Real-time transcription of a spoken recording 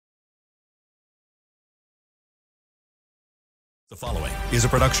The following is a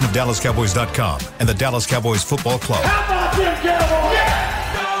production of DallasCowboys.com and the Dallas Cowboys Football Club. How about them Cowboys?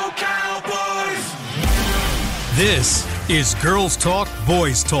 Yeah! Go Cowboys! This is Girls Talk,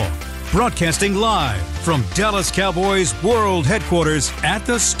 Boys Talk, broadcasting live from Dallas Cowboys World Headquarters at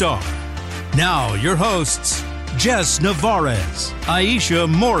the Star. Now, your hosts, Jess Navarez, Aisha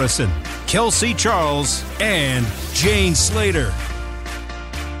Morrison, Kelsey Charles, and Jane Slater.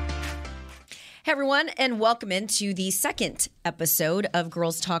 Hey everyone, and welcome into the second episode of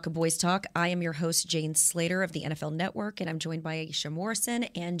Girls Talk, Boys Talk. I am your host, Jane Slater of the NFL Network, and I'm joined by Aisha Morrison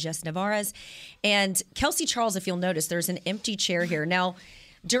and Jess Navarez. And Kelsey Charles, if you'll notice, there's an empty chair here. Now,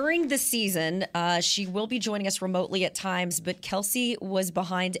 during the season, she will be joining us remotely at times, but Kelsey was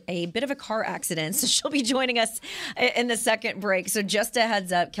behind a bit of a car accident, so she'll be joining us in the second break. So just a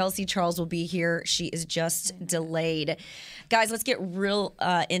heads up, Kelsey Charles will be here. She is just delayed. Guys, let's get real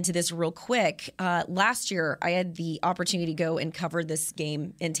into this real quick. Last year, I had the opportunity to go and cover this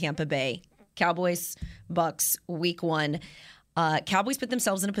game in Tampa Bay. Cowboys, Bucks, week one. Cowboys put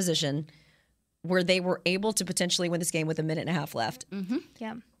themselves in a position where they were able to potentially win this game with a minute and a half left. Mm-hmm.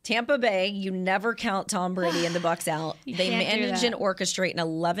 Yeah. Tampa Bay, you never count Tom Brady and the Bucs out. They manage and orchestrate an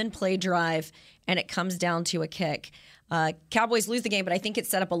 11-play drive, and it comes down to a kick. Cowboys lose the game, but I think it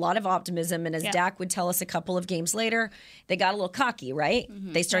set up a lot of optimism. And as Dak would tell us a couple of games later, they got a little cocky, right?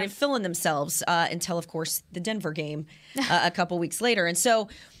 Mm-hmm. They started feeling themselves until, of course, the Denver game a couple weeks later. And so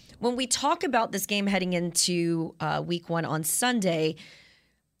when we talk about this game heading into week one on Sunday,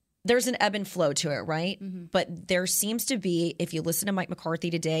 there's an ebb and flow to it, right? Mm-hmm. But there seems to be, if you listen to Mike McCarthy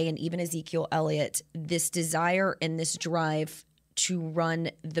today and even Ezekiel Elliott, this desire and this drive to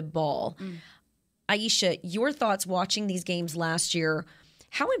run the ball. Aisha, your thoughts watching these games last year,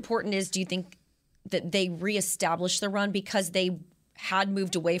 how important do you think that they reestablish the run because they had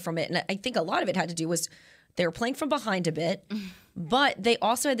moved away from it? And I think a lot of it had to do was they were playing from behind a bit, but they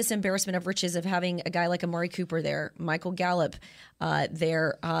also had this embarrassment of riches of having a guy like Amari Cooper there, Michael Gallup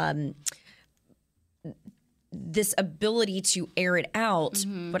there, this ability to air it out.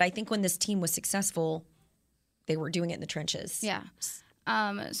 Mm-hmm. But I think when this team was successful, they were doing it in the trenches. Yeah.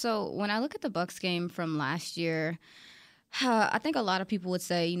 So when I look at the Bucs game from last year, I think a lot of people would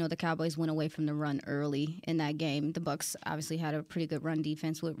say, the Cowboys went away from the run early in that game. The Bucs obviously had a pretty good run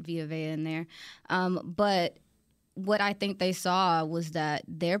defense with Vita in there. But what I think they saw was that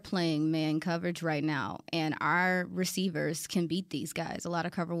they're playing man coverage right now, and our receivers can beat these guys. A lot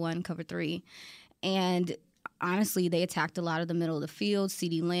of cover one, cover three. And honestly, they attacked a lot of the middle of the field.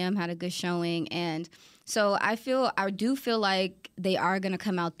 CeeDee Lamb had a good showing. And so I do feel like they are going to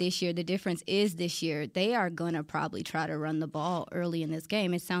come out this year. The difference is this year, they are going to probably try to run the ball early in this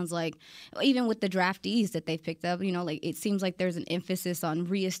game. It sounds like, even with the draftees that they've picked up, it seems like there's an emphasis on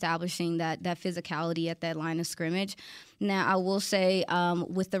reestablishing that physicality at that line of scrimmage. Now, I will say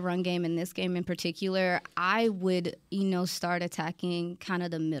with the run game in this game in particular, I would, start attacking kind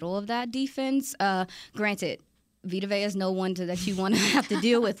of the middle of that defense. Granted, Vita Vea is no one that you want to have to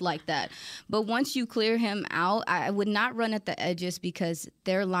deal with like that. But once you clear him out, I would not run at the edges because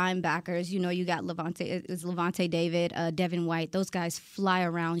they're linebackers. You got Levante David, Devin White. Those guys fly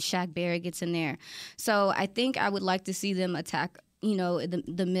around. Shaq Barrett gets in there. So I think I would like to see them attack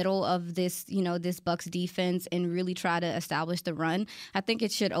the middle of this, this Bucs defense and really try to establish the run. I think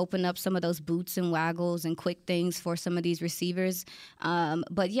it should open up some of those boots and waggles and quick things for some of these receivers.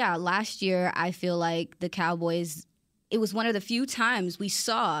 But yeah, last year I feel like the Cowboys, it was one of the few times we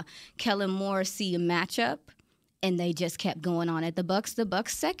saw Kellen Moore see a matchup, and they just kept going on it. The Bucs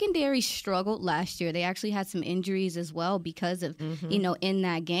secondary struggled last year. They actually had some injuries as well because of, in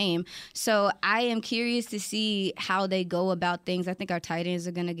that game. So I am curious to see how they go about things. I think our tight ends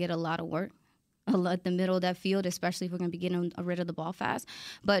are going to get a lot of work at the middle of that field, especially if we're going to be getting rid of the ball fast.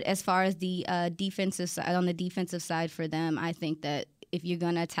 But as far as the defensive side, on the defensive side for them, I think that if you're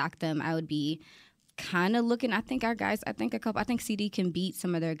going to attack them, I would be kind of looking. I think CD can beat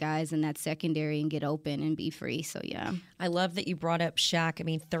some of their guys in that secondary and get open and be free. So yeah, I love that you brought up Shaq. I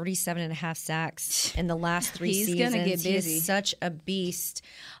mean, 37 and a half sacks in the last three seasons. He's gonna get busy. He's such a beast.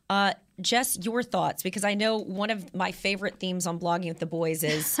 Jess, your thoughts, because I know one of my favorite themes on Blogging with the Boys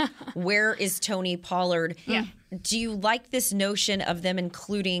is where is Tony Pollard? Yeah. Do you like this notion of them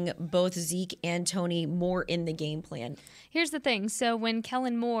including both Zeke and Tony more in the game plan? Here's the thing. So when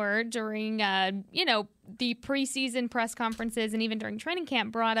Kellen Moore, during, the preseason press conferences and even during training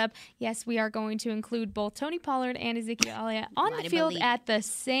camp brought up, yes, we are going to include both Tony Pollard and Ezekiel Elliott on the field at the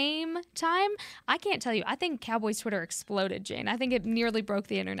same time. I can't tell you. I think Cowboys Twitter exploded, Jane. I think it nearly broke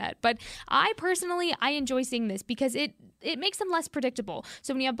the internet. But I personally enjoy seeing this because it it makes them less predictable.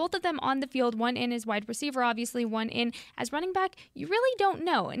 So when you have both of them on the field, one in as wide receiver, obviously, one in as running back, you really don't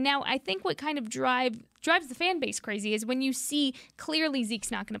know. Now, I think what kind of drives the fan base crazy is when you see clearly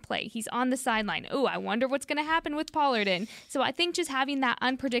Zeke's not going to play. He's on the sideline. Oh, I wonder what's going to happen with Pollard in. So I think just having that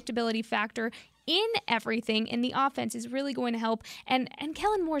unpredictability factor in everything in the offense is really going to help. And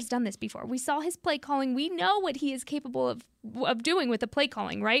Kellen Moore's done this before. We saw his play calling. We know what he is capable of doing with the play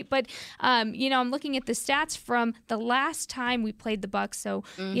calling, right? But, I'm looking at the stats from the last time we played the Bucs, so,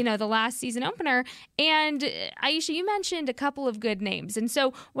 the last season opener. And, Aisha, you mentioned a couple of good names. And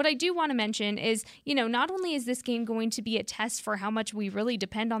so what I do want to mention is, not only is this game going to be a test for how much we really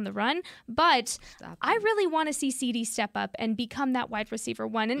depend on the run, but I really want to see CD step up and become that wide receiver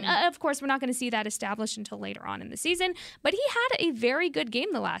one. And, of course, we're not going to see that established until later on in the season. But he had a very good game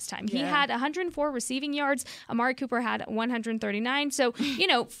the last time. Yeah. He had 104 receiving yards. Amari Cooper had 139. So,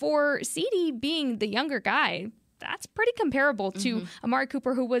 for CD being the younger guy, that's pretty comparable to Amari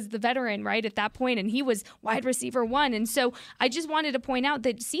Cooper, who was the veteran, right, at that point, and he was wide receiver one. And so I just wanted to point out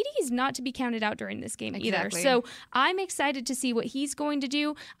that CD is not to be counted out during this game either. So I'm excited to see what he's going to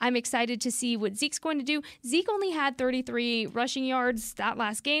do. I'm excited to see what Zeke's going to do. Zeke only had 33 rushing yards that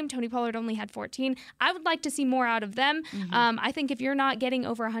last game. Tony Pollard only had 14. I would like to see more out of them. I think if you're not getting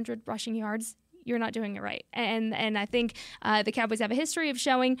over 100 rushing yards, you're not doing it right. And I think the Cowboys have a history of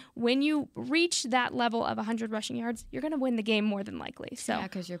showing when you reach that level of 100 rushing yards, you're going to win the game more than likely. So yeah,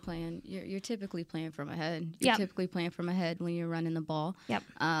 because you're typically playing from ahead. You're typically playing from ahead when you're running the ball.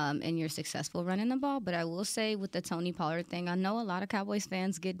 And you're successful running the ball. But I will say with the Tony Pollard thing, I know a lot of Cowboys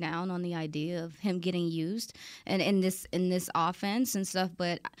fans get down on the idea of him getting used and in this offense and stuff,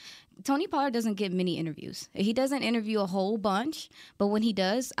 but Tony Pollard doesn't get many interviews. He doesn't interview a whole bunch, but when he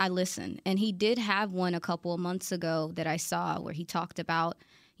does, I listen. And he did have one a couple of months ago that I saw where he talked about,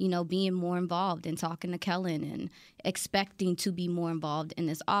 being more involved and talking to Kellen and expecting to be more involved in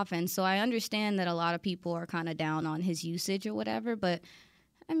this offense. So I understand that a lot of people are kind of down on his usage or whatever, but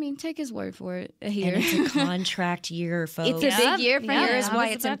take his word for it here. And it's a contract year, folks. It's a big year for him. Here's why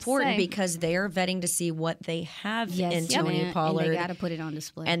it's important, because they're vetting to see what they have in Tony Pollard. And they got to put it on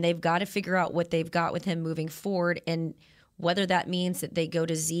display. And they've got to figure out what they've got with him moving forward. And whether that means that they go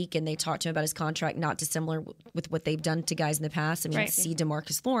to Zeke and they talk to him about his contract, not dissimilar with what they've done to guys in the past. See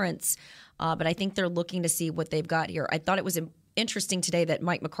DeMarcus Lawrence. But I think they're looking to see what they've got here. I thought it was interesting today that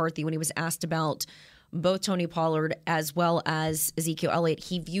Mike McCarthy, when he was asked about both Tony Pollard as well as Ezekiel Elliott,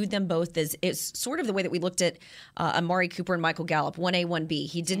 he viewed them both as it's sort of the way that we looked at Amari Cooper and Michael Gallup, 1A, 1B.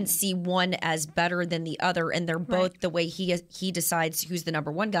 He didn't see one as better than the other, and they're both the way he decides who's the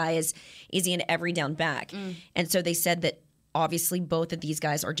number one guy is he an every down back. And so they said that obviously both of these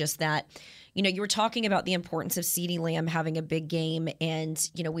guys are just that. You were talking about the importance of CeeDee Lamb having a big game, and,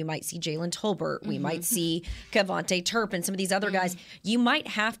 we might see Jalen Tolbert. We might see Kevontae Turpin, some of these other guys. You might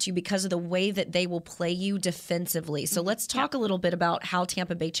have to because of the way that they will play you defensively. So let's talk a little bit about how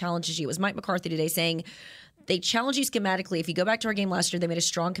Tampa Bay challenges you. It was Mike McCarthy today saying they challenge you schematically. If you go back to our game last year, they made a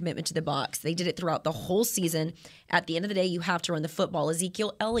strong commitment to the box. They did it throughout the whole season. At the end of the day, you have to run the football.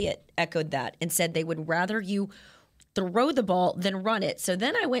 Ezekiel Elliott echoed that and said they would rather you throw the ball than run it. So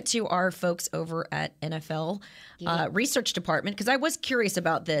then I went to our folks over at NFL research department because I was curious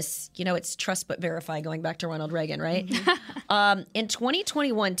about this. It's trust but verify, going back to Ronald Reagan, right? In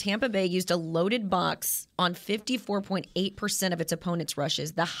 2021, Tampa Bay used a loaded box on 54.8% of its opponents'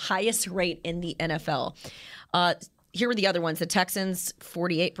 rushes, the highest rate in the NFL. Here were the other ones. The Texans,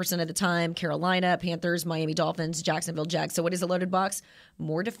 48% of the time. Carolina, Panthers, Miami Dolphins, Jacksonville Jags. So what is a loaded box?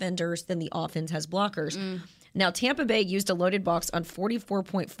 More defenders than the offense has blockers. Now, Tampa Bay used a loaded box on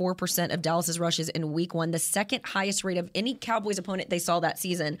 44.4% of Dallas's rushes in week one, the second highest rate of any Cowboys opponent they saw that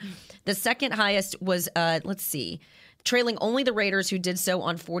season. The second highest was, trailing only the Raiders, who did so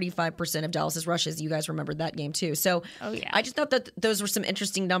on 45% of Dallas's rushes. You guys remembered that game too. So I just thought that those were some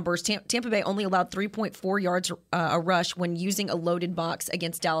interesting numbers. Tampa Bay only allowed 3.4 yards a rush when using a loaded box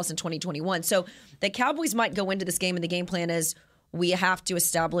against Dallas in 2021. So the Cowboys might go into this game and the game plan is, we have to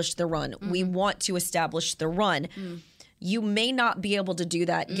establish the run. We want to establish the run. You may not be able to do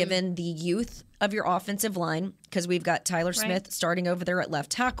that given the youth of your offensive line, because we've got Tyler Smith starting over there at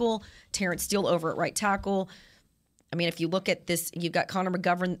left tackle, Terrence Steele over at right tackle. If you look at this, you've got Connor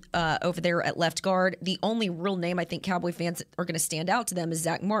McGovern over there at left guard. The only real name I think Cowboy fans are going to stand out to them is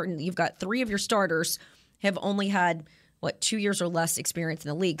Zach Martin. You've got three of your starters have only had 2 years or less experience in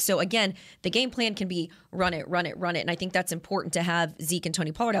the league. So again, the game plan can be run it. And I think that's important to have Zeke and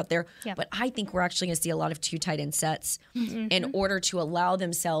Tony Pollard out there. But I think we're actually going to see a lot of two tight end sets in order to allow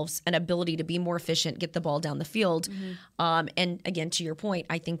themselves an ability to be more efficient, get the ball down the field. And again, to your point,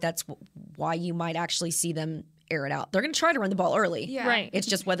 I think that's why you might actually see them air it out. They're going to try to run the ball early. Yeah. Right. It's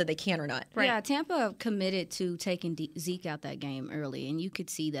just whether they can or not. Right. Yeah, Tampa committed to taking Zeke out that game early, and you could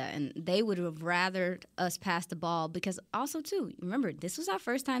see that. And they would have rather us pass the ball because also, too, remember, this was our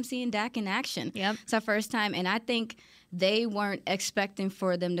first time seeing Dak in action. Yep. It's our first time, and I think they weren't expecting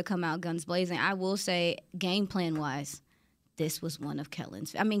for them to come out guns blazing. I will say, game plan-wise, this was one of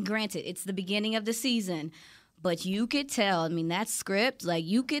Kellen's. I mean, granted, it's the beginning of the season, but you could tell, I mean, that script, like,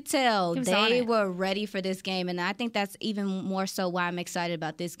 you could tell they were ready for this game. And I think that's even more so why I'm excited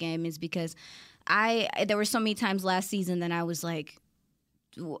about this game is because there were so many times last season that I was like,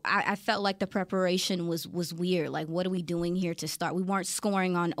 I felt like the preparation was weird. Like, what are we doing here to start? We weren't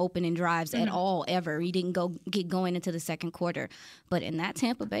scoring on opening drives at all, ever. We didn't get going into the second quarter. But in that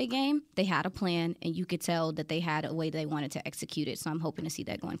Tampa Bay game, they had a plan, and you could tell that they had a way they wanted to execute it. So I'm hoping to see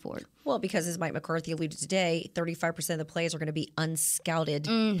that going forward. Well, because as Mike McCarthy alluded today, 35% of the plays are going to be unscouted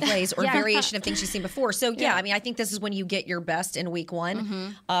plays or variation of things you've seen before. So, yeah, I mean, I think this is when you get your best in week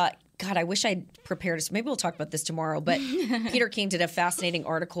one. God, I wish I'd prepared us. Maybe we'll talk about this tomorrow. But Peter King did a fascinating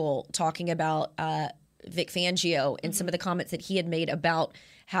article talking about Vic Fangio and some of the comments that he had made about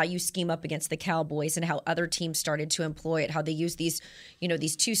how you scheme up against the Cowboys and how other teams started to employ it, how they use these,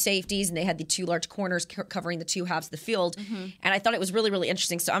 these two safeties and they had the two large corners covering the two halves of the field. And I thought it was really, really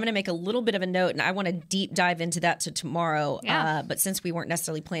interesting. So I'm going to make a little bit of a note and I want to deep dive into that tomorrow. Yeah. But since we weren't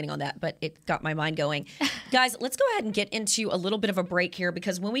necessarily planning on that, but it got my mind going. Guys, let's go ahead and get into a little bit of a break here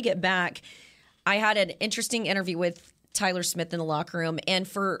because when we get back, I had an interesting interview with Tyler Smith in the locker room. And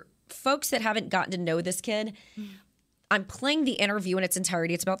for folks that haven't gotten to know this kid, I'm playing the interview in its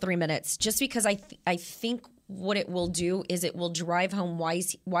entirety. It's about 3 minutes, just because I think what it will do is it will drive home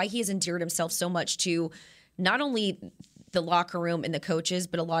why he has endeared himself so much to not only the locker room and the coaches,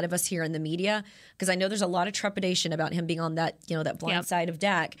 but a lot of us here in the media, because I know there's a lot of trepidation about him being on that, that blind side of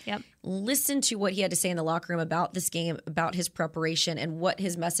Dak. Yep. Listen to what he had to say in the locker room about this game, about his preparation, and what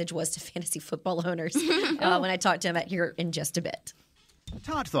his message was to fantasy football owners when I talked to him here in just a bit.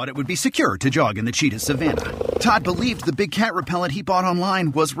 Todd thought it would be secure to jog in the cheetah savanna. Todd believed the big cat repellent he bought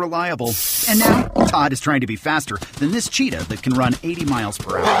online was reliable. And now, Todd is trying to be faster than this cheetah that can run 80 miles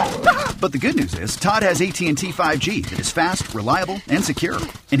per hour. But the good news is, Todd has AT&T 5G that is fast, reliable, and secure.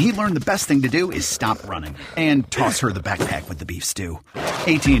 And he learned the best thing to do is stop running and toss her the backpack with the beef stew.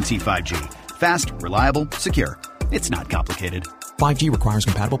 AT&T 5G. Fast, reliable, secure. It's not complicated. 5G requires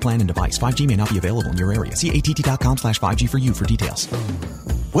compatible plan and device. 5G may not be available in your area. See att.com/5G for you for details.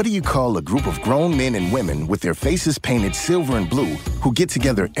 What do you call a group of grown men and women with their faces painted silver and blue who get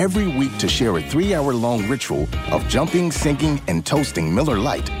together every week to share a 3-hour-long ritual of jumping, singing, and toasting Miller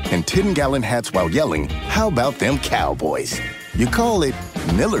Lite in 10-gallon hats while yelling, "How about them Cowboys?" You call it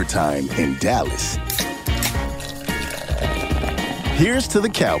Miller Time in Dallas. Here's to the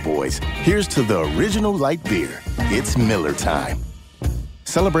Cowboys. Here's to the original light beer. It's Miller Time.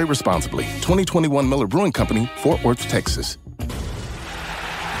 Celebrate responsibly. 2021 Miller Brewing Company, Fort Worth, Texas.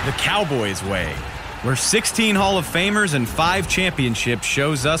 The Cowboys way, where 16 Hall of Famers and 5 championships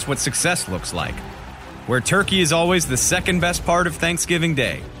shows us what success looks like. Where turkey is always the second best part of Thanksgiving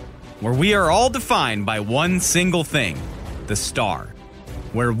Day. Where we are all defined by one single thing, the star.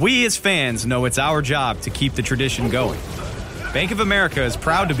 Where we as fans know it's our job to keep the tradition going. Bank of America is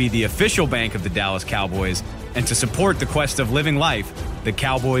proud to be the official bank of the Dallas Cowboys and to support the quest of living life the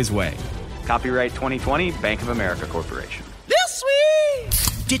Cowboys way. Copyright 2020, Bank of America Corporation. This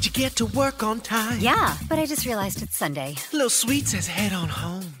sweet! Did you get to work on time? Yeah, but I just realized it's Sunday. Little Sweet says head on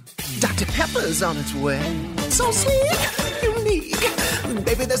home. Dr. Pepper's on its way. So sweet, unique.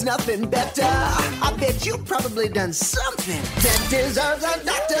 Baby, there's nothing better. I bet you've probably done something that deserves a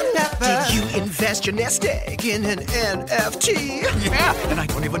Dr. Pepper. Did you invest your nest egg in an NFT? Yeah, and I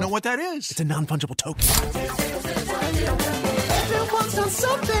don't even know what that is. It's a non-fungible token. Everyone's done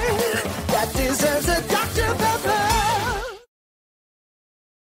something that deserves a Dr. Pepper.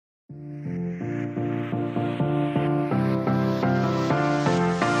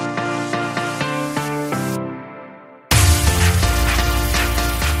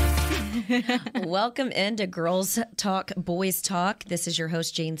 Welcome into Girls Talk, Boys Talk. This is your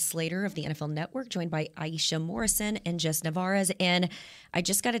host, Jane Slater of the NFL Network, joined by Aisha Morrison and Jess Navarez. And I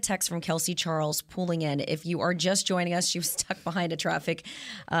just got a text from Kelsey Charles pulling in. If you are just joining us, she was stuck behind a traffic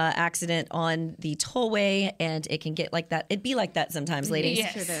accident on the tollway, and it can get like that. It'd be like that sometimes, ladies.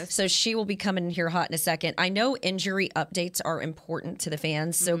 Yes. So she will be coming in here hot in a second. I know injury updates are important to the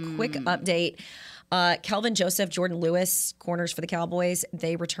fans, so quick update. Kelvin Joseph, Jordan Lewis, corners for the Cowboys,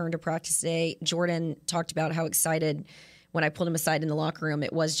 they returned to practice today. Jordan talked about how excited when I pulled him aside in the locker room,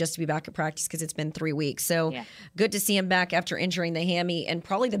 it was just to be back at practice because it's been 3 weeks. So good to see him back after injuring the hammy. And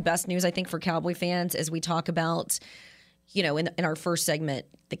probably the best news, I think, for Cowboy fans as we talk about, in our first segment,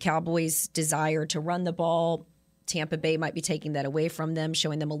 the Cowboys' desire to run the ball. Tampa Bay might be taking that away from them,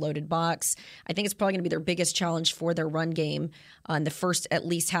 showing them a loaded box. I think it's probably going to be their biggest challenge for their run game on the first at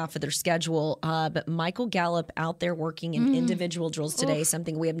least half of their schedule. But Michael Gallup out there working in individual drills today,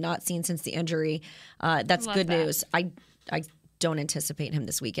 something we have not seen since the injury. That's good news. I don't anticipate him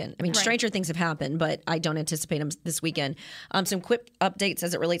this weekend. I mean, stranger things have happened, but I don't anticipate him this weekend. Some quick updates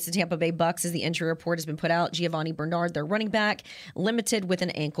as it relates to Tampa Bay Bucks as the injury report has been put out. Giovanni Bernard, their running back, limited with an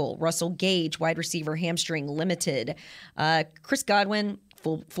ankle. Russell Gage, wide receiver, hamstring, limited. Chris Godwin,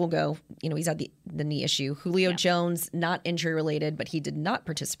 full go. He's had the knee issue. Julio Jones, not injury related, but he did not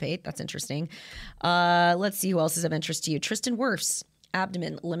participate. That's interesting. Let's see who else is of interest to you. Tristan Wirfs,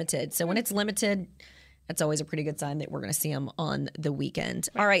 abdomen, limited. So when it's limited, that's always a pretty good sign that we're going to see him on the weekend.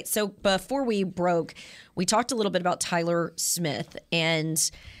 All right, so before we broke, we talked a little bit about Tyler Smith,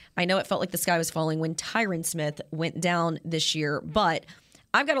 and I know it felt like the sky was falling when Tyron Smith went down this year, but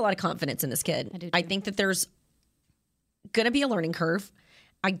I've got a lot of confidence in this kid. I think that there's going to be a learning curve.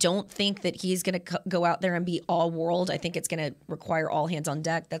 I don't think that he's going to go out there and be all world. I think it's going to require all hands on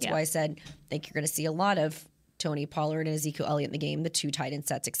deck. That's why I said I think you're going to see a lot of Tony Pollard and Ezekiel Elliott in the game, the 2 tight end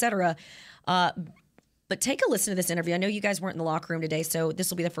sets, et cetera. But take a listen to this interview. I know you guys weren't in the locker room today, so this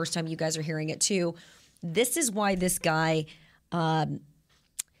will be the first time you guys are hearing it too. This is why this guy,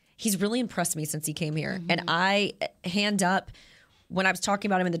 he's really impressed me since he came here. And I, hand up, when I was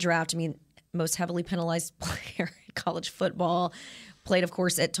talking about him in the draft, I mean, most heavily penalized player in college football, played, of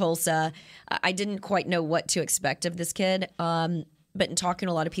course, at Tulsa. I didn't quite know what to expect of this kid. But in talking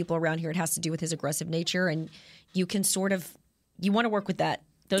to a lot of people around here, it has to do with his aggressive nature. And you can you want to work with that.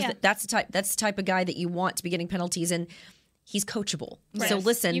 That's the type of guy that you want to be getting penalties, and he's coachable. Right. So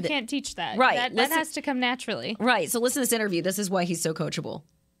listen, you can't teach that. Right, that has to come naturally. Right. So listen to this interview. This is why he's so coachable.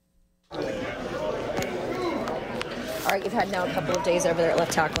 All right, you've had now a couple of days over there at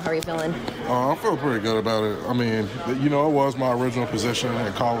left tackle. How are you feeling? I feel pretty good about it. I mean, it was my original position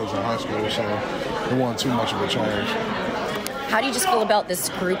in college and high school, so it wasn't too much of a change. How do you just feel about this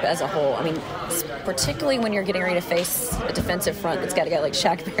group as a whole? I mean, particularly when you're getting ready to face a defensive front that's got a guy like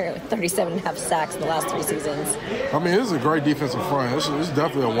Shaq Barrett with 37.5 sacks in the last 3 seasons. I mean, this is a great defensive front. It's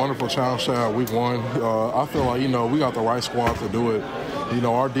definitely a wonderful challenge to have week 1. I feel like, we got the right squad to do it.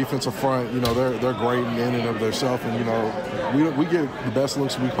 Our defensive front, they're great in and of themselves, and, we get the best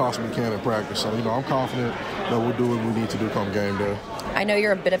looks we possibly can in practice. So, I'm confident that we'll do what we need to do come game day. I know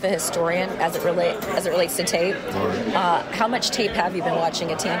you're a bit of a historian as it relates to tape. Right. How much tape have you been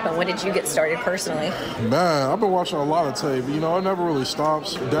watching at Tampa? When did you get started personally? Man, I've been watching a lot of tape. It never really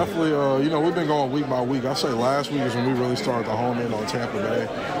stops. Definitely, we've been going week by week. I say last week is when we really started to hone in on Tampa Bay,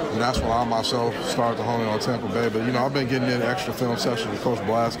 and that's when I myself started to hone in on Tampa Bay. But, I've been getting in extra film sessions with Coach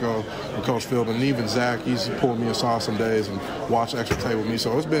Blasco and Coach Philbin, and even Zach. He's pulled me aside some days and watched extra tape with me.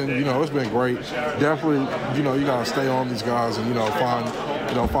 So it's been, it's been great. Definitely, you got to stay on these guys and,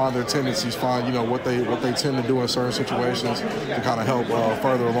 find their tendencies, find, what they tend to do in certain situations to kind of help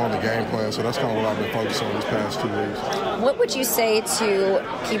further along the game plan. So that's kind of what I've been focusing on these past 2 weeks. What would you say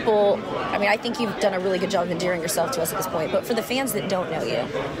to people? I mean, I think you've done a really good job of endearing yourself to us at this point, but for the fans that don't know you,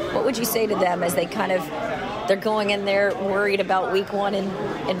 what would you say to them as they're going in there worried about week 1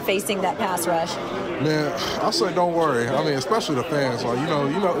 and facing that pass rush? Man, I say don't worry. I mean, especially the fans. Like,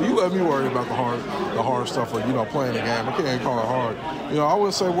 you let me worry about the hard stuff, like, playing the game. I can't call it hard. I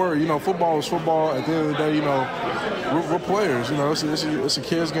wouldn't say worry. Football is football. At the end of the day, we're players. It's a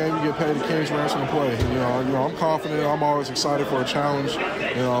kid's game. You get paid a king's ransom to play. I'm confident. I'm always excited for a challenge.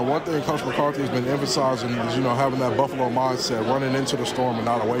 One thing Coach McCarthy has been emphasizing is, having that Buffalo mindset, running into the storm and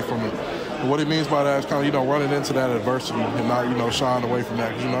not away from it. And what he means by that is kind of, running into that adversity and not, shying away from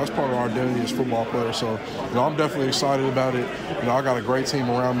that. Because, that's part of our identity as football players. So, I'm definitely excited about it. I got a great team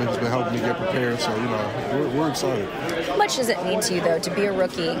around me that's been helping me get prepared. So, we're excited. How much does it mean to you, though, to be a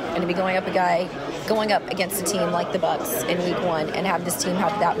rookie and to be going up against a team like the Bucs in week 1 and have this team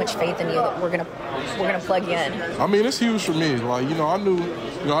have that much faith in you that we're gonna plug you in? I mean, it's huge for me. Like, I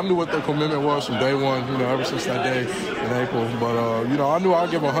knew what their commitment was from day 1, ever since that day in April. But, I knew I'd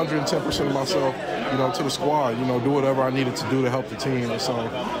give 110% of myself, to the squad, do whatever I needed to do to help the team. And so,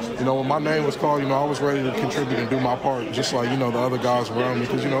 when my name was called, I was ready to contribute and do my part, just like, the other guys around me.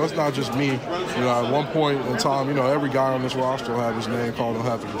 Because, it's not just me. At one point in time, every guy on this roster will have his name called and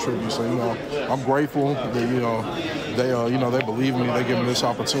have to contribute. So, I'm grateful that, they believe in me. They give me this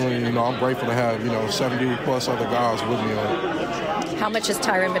opportunity. I'm grateful to have, 70 plus other guys with me on it. How much has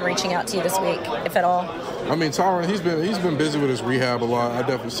Tyron been reaching out to you this week, if at all? I mean, Tyron, he's been busy with his rehab a lot. I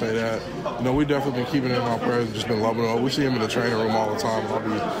definitely say that. We definitely been keeping him in our prayers and just been loving him. We see him in the training room all the time.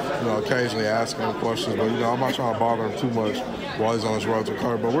 I'll be, occasionally asking him questions, but I'm not trying to bother him too much while he's on his road to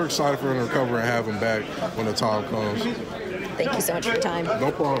recovery. But we're excited for him to recover and have him back when the time comes. Thank you so much for your time.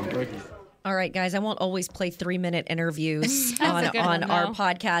 No problem. Thank you. All right, guys, I won't always play 3-minute interviews on our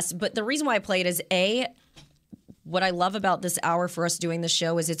podcast, but the reason why I play it is, what I love about this hour for us doing the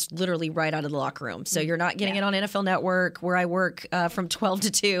show is it's literally right out of the locker room. So you're not getting it on NFL Network, where I work from 12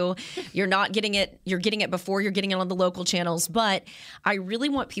 to 2. You're not getting it. You're getting it before you're getting it on the local channels. But I really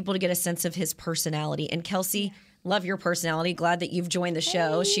want people to get a sense of his personality. And Kelsey, love your personality. Glad that you've joined the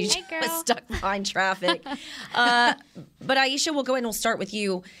show. She's just stuck behind traffic. But Aisha, we'll go ahead and we'll start with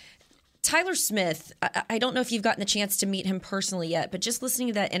you. Tyler Smith, I don't know if you've gotten the chance to meet him personally yet, but just listening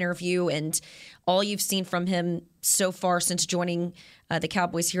to that interview and all you've seen from him so far since joining the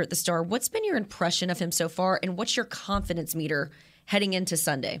Cowboys here at the Star, what's been your impression of him so far, and what's your confidence meter heading into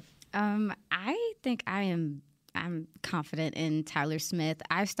Sunday? I think I'm confident in Tyler Smith.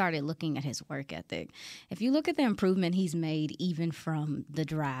 I've started looking at his work ethic. If you look at the improvement he's made even from the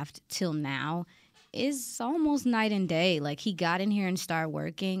draft till now, is almost night and day. Like, he got in here and started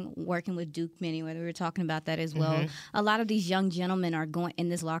working with Duke Manyweather. We were talking about that as well. A lot of these young gentlemen are going in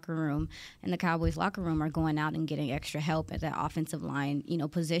this locker room, in the Cowboys locker room, are going out and getting extra help at that offensive line,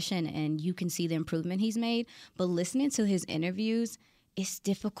 position, and you can see the improvement he's made. But listening to his interviews, it's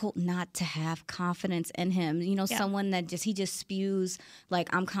difficult not to have confidence in him. Someone that he just spews, like,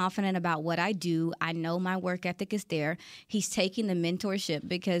 I'm confident about what I do. I know my work ethic is there. He's taking the mentorship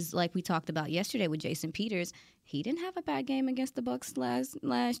because, like we talked about yesterday with Jason Peters, he didn't have a bad game against the Bucs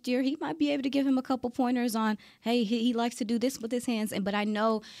last year. He might be able to give him a couple pointers on, hey, he likes to do this with his hands. But I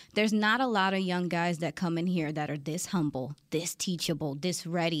know there's not a lot of young guys that come in here that are this humble, this teachable, this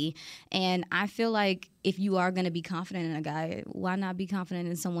ready. And I feel like if you are going to be confident in a guy, why not be confident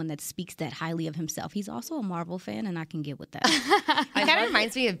in someone that speaks that highly of himself? He's also a Marvel fan, and I can get with that. It kind of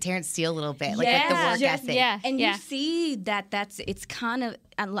reminds me of Terrence Steele a little bit, like with the work ethic. Yeah. And you see it's kind of,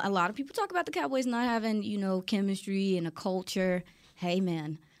 a lot of people talk about the Cowboys not having, chemistry and a culture. Hey,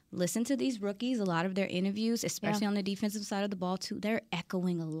 man, listen to these rookies. A lot of their interviews, especially on the defensive side of the ball, too, they're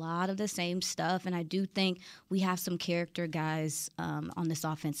echoing a lot of the same stuff. And I do think we have some character guys on this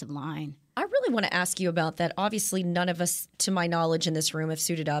offensive line. I really want to ask you about that. Obviously, none of us, to my knowledge, in this room have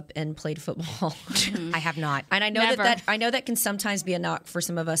suited up and played football. I have not. And I know that can sometimes be a knock for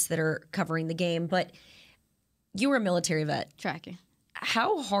some of us that are covering the game, but you were a military vet. Tracking.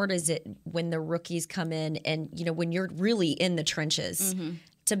 How hard is it when the rookies come in and, when you're really in the trenches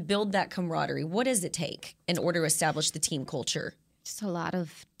to build that camaraderie? What does it take in order to establish the team culture? Just a lot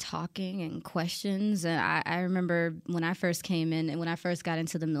of talking and questions. And I remember when I first came in and when I first got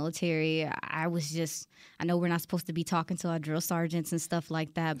into the military, I know we're not supposed to be talking to our drill sergeants and stuff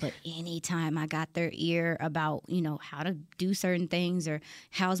like that, but anytime I got their ear about, how to do certain things or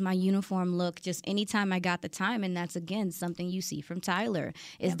how's my uniform look, just anytime I got the time. And that's, again, something you see from Tyler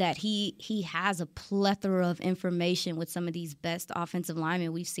is that he has a plethora of information with some of these best offensive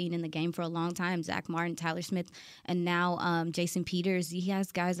linemen we've seen in the game for a long time. Zach Martin, Tyler Smith, and now Jason Peters. He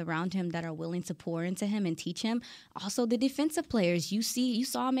has guys around him that are willing to pour into him and teach him. Also, the defensive players, you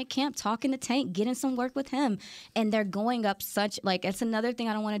saw him at camp talking to Tank, getting some work with him, and they're going up it's another thing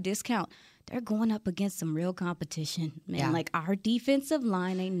I don't want to discount. They're going up against some real competition, man. Yeah. Like, our defensive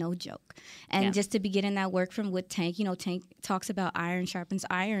line ain't no joke. And just to be getting that work from with Tank, Tank talks about iron sharpens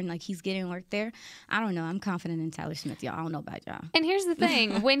iron, like he's getting work there. I don't know. I'm confident in Tyler Smith, y'all. I don't know about y'all. And here's the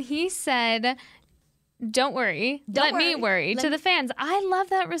thing. When he said, don't worry, let me worry to the fans. I love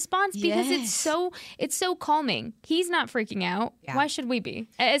that response because it's so calming. He's not freaking out. Yeah. Why should we be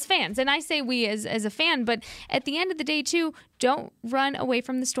as fans? And I say we as a fan, but at the end of the day too, don't run away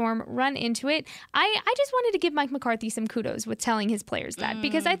from the storm, run into it. I just wanted to give Mike McCarthy some kudos with telling his players that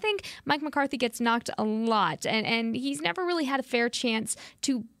because I think Mike McCarthy gets knocked a lot and he's never really had a fair chance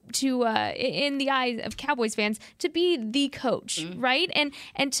to in the eyes of Cowboys fans, to be the coach, right? And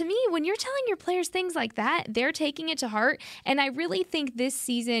to me, when you're telling your players things like that, they're taking it to heart. And I really think this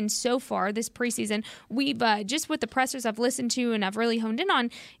season so far, this preseason, we've just with the pressers I've listened to and I've really honed in on,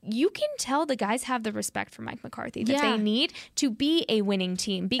 you can tell the guys have the respect for Mike McCarthy that they need to be a winning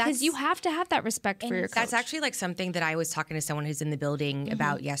team because you have to have that respect for your coach. That's actually like something that I was talking to someone who's in the building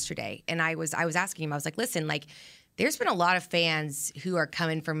about yesterday. And I was asking him, I was like, listen, like, there's been a lot of fans who are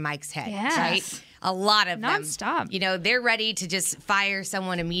coming from Mike's head, right? A lot of them. Nonstop. They're ready to just fire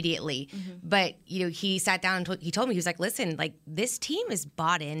someone immediately. But, he sat down and he told me, he was like, listen, like, this team is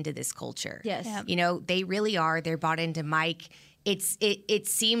bought into this culture. Yes. Yep. They really are. They're bought into Mike it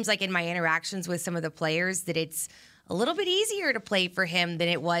seems like in my interactions with some of the players that it's a little bit easier to play for him than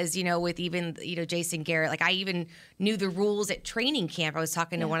it was, with even, Jason Garrett. Like, I even knew the rules at training camp. I was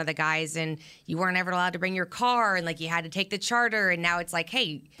talking to one of the guys, and you weren't ever allowed to bring your car, and, like, you had to take the charter, and now it's like,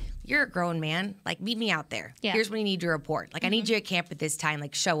 hey, you're a grown man. Like, meet me out there. Yeah. Here's when you need to report. Like, I need you at camp at this time.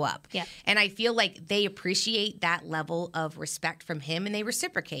 Like, show up. Yeah. And I feel like they appreciate that level of respect from him, and they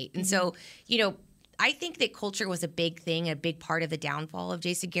reciprocate. And so, I think that culture was a big thing, a big part of the downfall of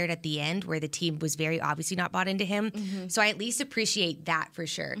Jason Garrett at the end, where the team was very obviously not bought into him. Mm-hmm. So I at least appreciate that for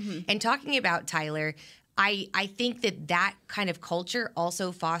sure. Mm-hmm. And talking about Tyler, I think that kind of culture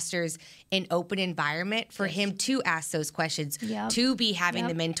also fosters an open environment for him to ask those questions, to be having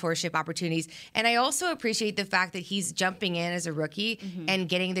the mentorship opportunities. And I also appreciate the fact that he's jumping in as a rookie and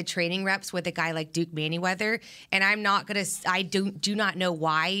getting the training reps with a guy like Duke Manyweather. And I do not know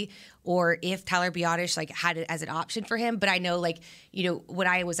why or if Tyler Biadasz had it as an option for him. But I know, when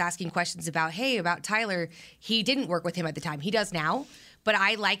I was asking questions about Tyler, he didn't work with him at the time. He does now. But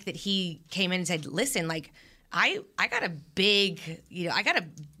I like that he came in and said, listen, I got a big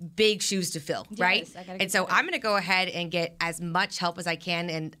shoes to fill, right? And so I'm going to go ahead and get as much help as I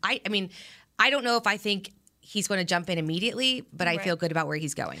can. And I mean, I don't know if I think he's going to jump in immediately, but I feel good about where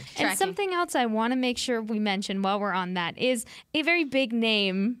he's going. And something else I want to make sure we mention while we're on that is a very big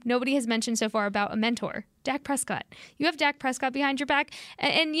name nobody has mentioned so far about a mentor. Dak Prescott. You have Dak Prescott behind your back.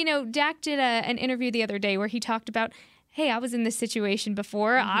 And Dak did an interview the other day where he talked about, hey, I was in this situation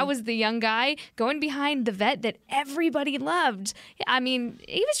before. Mm-hmm. I was the young guy going behind the vet that everybody loved. I mean,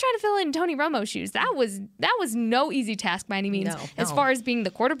 he was trying to fill in Tony Romo's shoes. That was no easy task by any means, as far as being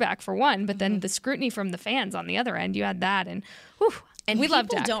the quarterback for one, but then the scrutiny from the fans on the other end. You had that, and we love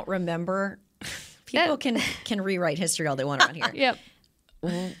Dak. People don't remember. People can rewrite history all they want around here. Yep.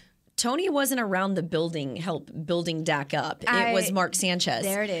 Tony wasn't around the building building Dak up. It was Mark Sanchez.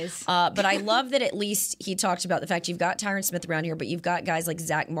 There it is. But I love that at least he talked about the fact you've got Tyron Smith around here, but you've got guys like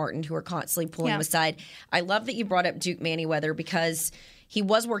Zach Martin who are constantly pulling him aside. I love that you brought up Duke Manyweather because he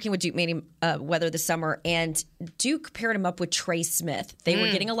was working with Duke Manyweather this summer, and Duke paired him up with Trey Smith. They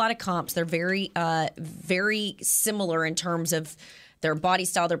were getting a lot of comps. They're very, very similar in terms of their body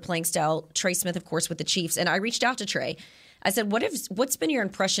style, their playing style. Trey Smith, of course, with the Chiefs. And I reached out to Trey. I said, what's been your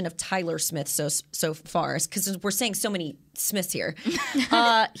impression of Tyler Smith so far? Because we're saying so many Smiths here.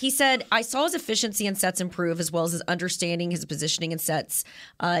 He said, I saw his efficiency in sets improve as well as his understanding, his positioning in sets.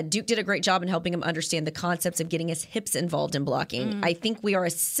 Duke did a great job in helping him understand the concepts of getting his hips involved in blocking. I think we are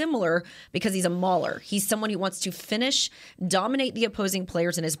similar because he's a mauler. He's someone who wants to finish, dominate the opposing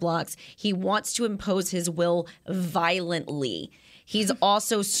players in his blocks. He wants to impose his will violently. He's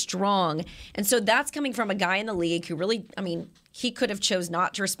also strong. And so that's coming from a guy in the league who really, he could have chose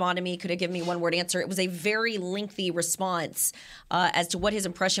not to respond to me. He could have given me a one-word answer. It was a very lengthy response as to what his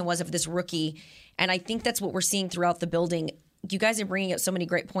impression was of this rookie. And I think that's what we're seeing throughout the building. You guys are bringing up so many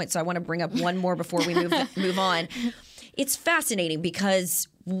great points, so I want to bring up one more before we move on. It's fascinating because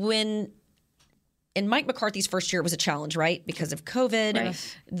in Mike McCarthy's first year, it was a challenge, right? Because of COVID.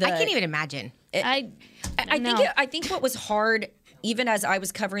 Right. I can't even imagine. I think what was hard, even as I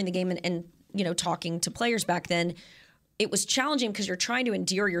was covering the game and talking to players back then, it was challenging because you're trying to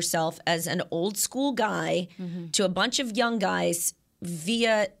endear yourself as an old school guy to a bunch of young guys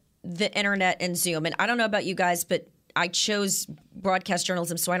via the internet and Zoom. And I don't know about you guys, but I chose broadcast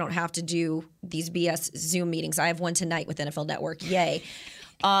journalism so I don't have to do these BS Zoom meetings. I have one tonight with NFL Network. Yay.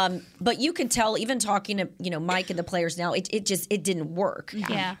 But you can tell, even talking to Mike and the players now, it didn't work.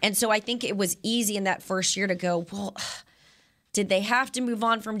 Yeah. And so I think it was easy in that first year to go, well, did they have to move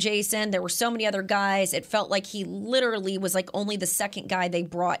on from Jason? There were so many other guys. It felt like he literally was like only the second guy they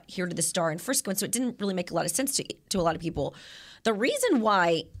brought here to the Star in Frisco. And so it didn't really make a lot of sense to a lot of people. The reason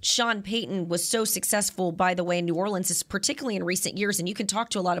why Sean Payton was so successful, by the way, in New Orleans is particularly in recent years, and you can talk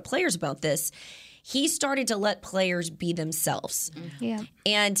to a lot of players about this, he started to let players be themselves. Yeah.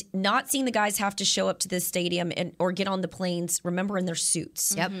 And not seeing the guys have to show up to the stadium or get on the planes, remember, in their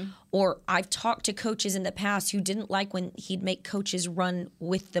suits. Yep. Or I've talked to coaches in the past who didn't like when he'd make coaches run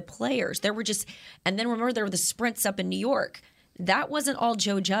with the players. And then remember, there were the sprints up in New York. That wasn't all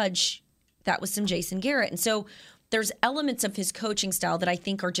Joe Judge. That was some Jason Garrett. And so there's elements of his coaching style that I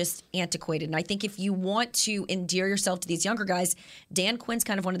think are just antiquated. And I think if you want to endear yourself to these younger guys, Dan Quinn's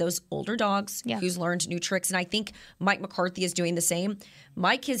kind of one of those older dogs who's learned new tricks. And I think Mike McCarthy is doing the same.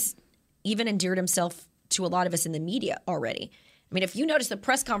 Mike has even endeared himself to a lot of us in the media already. I mean, if you notice, the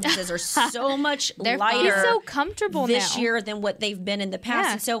press conferences are so much lighter He's so comfortable this now. year than what they've been in the past.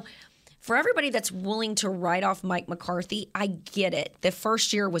 Yeah. And so for everybody that's willing to write off Mike McCarthy, I get it. The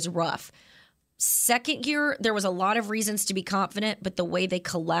first year was rough. second year, there was a lot of reasons to be confident, but the way they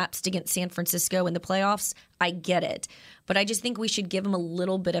collapsed against San Francisco in the playoffs, I get it. But I just think we should give them a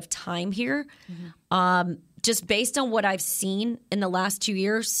little bit of time here. Just based on what I've seen in the last 2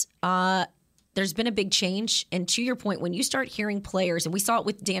 years, there's been a big change. And to your point, when you start hearing players, and we saw it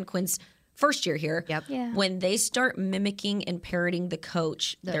with Dan Quinn's first year here, when they start mimicking and parroting the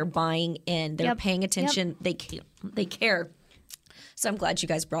coach, they're buying in, they're paying attention, they care. So I'm glad you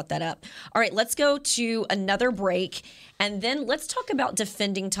guys brought that up. All right, let's go to another break, and then let's talk about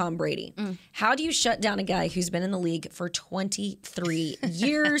defending Tom Brady. How do you shut down a guy who's been in the league for 23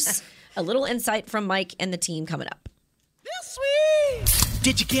 years? A little insight from Mike and the team coming up. Sweet.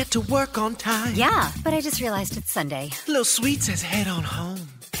 Did you get to work on time? Yeah, but I just realized it's Sunday. Little Sweet says head on home.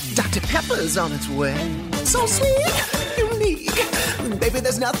 Dr. Pepper's on its way. So sweet, unique. Baby,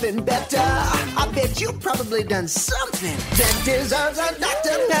 there's nothing better. I bet you've probably done something that deserves a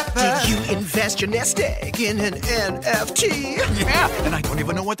Dr. Pepper. Did you invest your nest egg in an NFT? Yeah, and I don't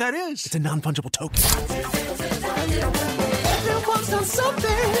even know what that is. It's a non-fungible token. Everyone's done something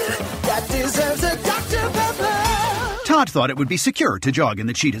that deserves a Dr. Pepper. Todd thought it would be secure to jog in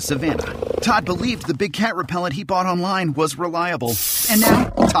the cheetah savanna. Todd believed the big cat repellent he bought online was reliable. And now,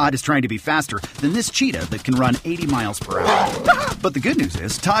 Todd is trying to be faster than this cheetah that can run 80 miles per hour. But the good news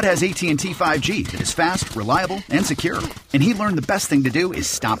is, Todd has AT&T 5G that is fast, reliable, and secure. And he learned the best thing to do is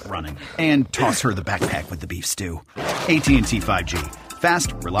stop running and toss her the backpack with the beef stew. AT&T 5G.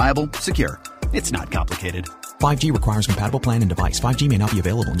 Fast, reliable, secure. It's not complicated. 5G requires compatible plan and device. 5G may not be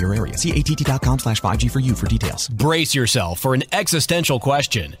available in your area. See att.com/5G for you for details. Brace yourself for an existential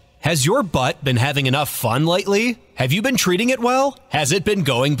question. Has your butt been having enough fun lately? Have you been treating it well? Has it been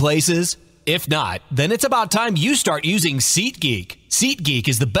going places? If not, then it's about time you start using SeatGeek. SeatGeek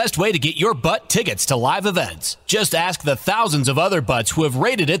is the best way to get your butt tickets to live events. Just ask the thousands of other butts who have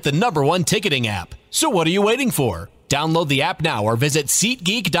rated it the #1 ticketing app. So what are you waiting for? Download the app now or visit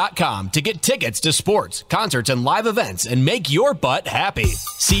SeatGeek.com to get tickets to sports, concerts, and live events and make your butt happy.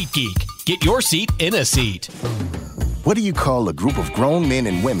 SeatGeek. Get your seat in a seat. What do you call a group of grown men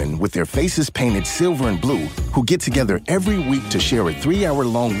and women with their faces painted silver and blue who get together every week to share a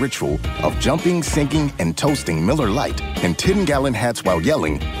 3-hour-long ritual of jumping, singing, and toasting Miller Lite in 10-gallon hats while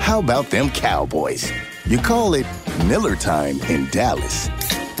yelling, "How about them Cowboys?" You call it Miller Time in Dallas.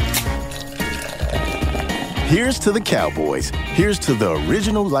 Here's to the Cowboys. Here's to the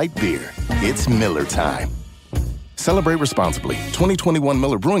original light beer. It's Miller Time. Celebrate responsibly. 2021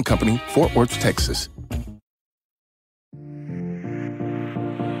 Miller Brewing Company, Fort Worth, Texas.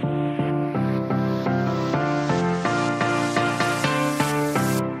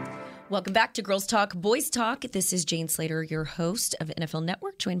 Welcome back to Girls Talk, Boys Talk. This is Jane Slater, your host of NFL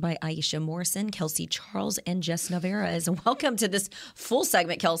Network, joined by Aisha Morrison, Kelsey Charles, and Jess Navarez. And welcome to this full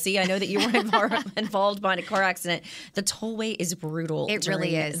segment, Kelsey. I know that you were involved by a car accident. The tollway is brutal. It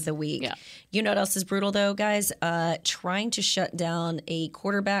really is. The week. Yeah. You know what else is brutal, though, guys? Trying to shut down a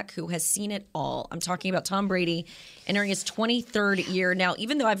quarterback who has seen it all. I'm talking about Tom Brady entering his 23rd year. Now,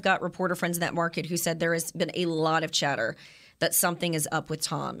 even though I've got reporter friends in that market who said there has been a lot of chatter that something is up with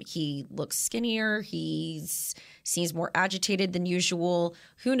Tom. He looks skinnier. He seems more agitated than usual.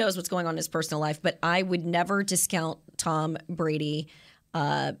 Who knows what's going on in his personal life? But I would never discount Tom Brady,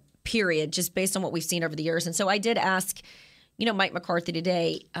 period, just based on what we've seen over the years. And so I did ask, Mike McCarthy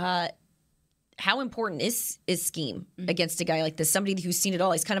today, how important is scheme against a guy like this? Somebody who's seen it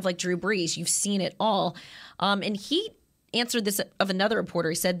all. He's kind of like Drew Brees. You've seen it all. And he answered this of another reporter.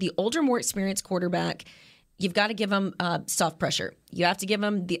 He said, the older, more experienced quarterback, you've got to give them soft pressure. You have to give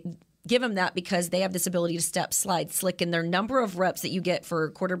them that because they have this ability to step, slide, slick, and their number of reps that you get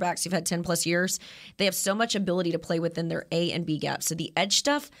for quarterbacks who've had 10 plus years, they have so much ability to play within their A and B gaps. So the edge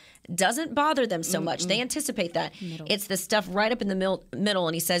stuff doesn't bother them so much. They anticipate that. It's the stuff right up in the middle.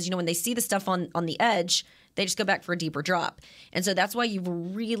 And he says, when they see the stuff on the edge, they just go back for a deeper drop. And so that's why you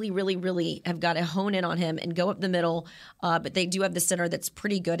really, really, really have got to hone in on him and go up the middle. But they do have the center that's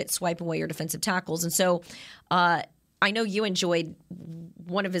pretty good at swiping away your defensive tackles. And so I know you enjoyed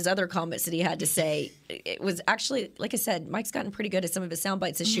one of his other comments that he had to say. It was actually, like I said, Mike's gotten pretty good at some of his sound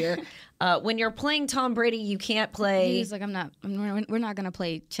bites this year. When you're playing Tom Brady, you can't play. He's like, we're not going to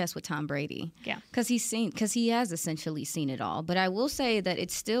play chess with Tom Brady. Yeah. Because he has essentially seen it all. But I will say that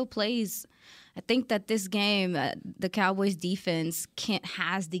it still plays. I think that this game, the Cowboys defense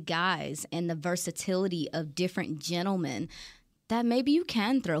has the guys and the versatility of different gentlemen that maybe you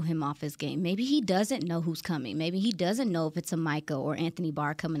can throw him off his game. Maybe he doesn't know who's coming. Maybe he doesn't know if it's a Micah or Anthony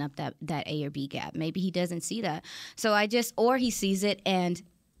Barr coming up that A or B gap. Maybe he doesn't see that. So or he sees it and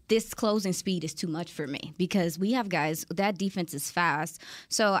this closing speed is too much for me because we have guys, that defense is fast.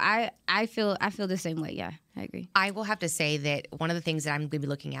 So I feel the same way. Yeah, I agree. I will have to say that one of the things that I'm going to be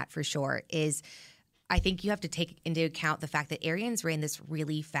looking at for sure is I think you have to take into account the fact that Arians ran this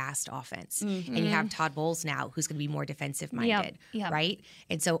really fast offense. And you have Todd Bowles now who's going to be more defensive-minded, right?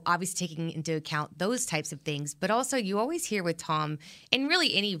 And so obviously taking into account those types of things. But also you always hear with Tom, and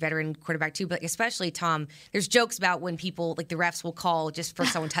really any veteran quarterback too, but especially Tom, there's jokes about when people, like the refs will call just for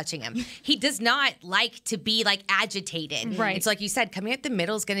someone touching him. He does not like to be like agitated. Right. It's like you said, coming at the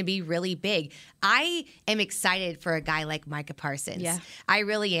middle is going to be really big. I am excited for a guy like Micah Parsons. Yeah. I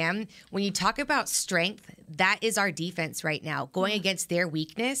really am. When you talk about strength, that is our defense right now. Going against their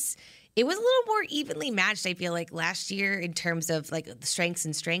weakness, it was a little more evenly matched, I feel like, last year in terms of like the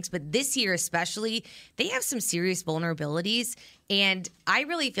strengths. But this year especially, they have some serious vulnerabilities. And I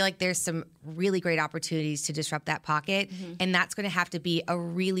really feel like there's some really great opportunities to disrupt that pocket. And that's going to have to be a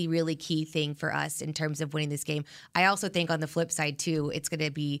really, really key thing for us in terms of winning this game. I also think on the flip side, too, it's going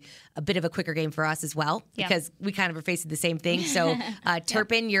to be a bit of a quicker game for us as well because we kind of are facing the same thing. So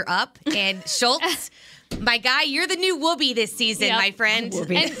Turpin, you're up. And Schultz, my guy, you're the new Whoopi this season, my friend.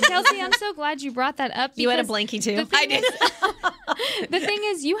 And Kelsey, I'm so glad you brought that up. You had a blankie, too. I did. The thing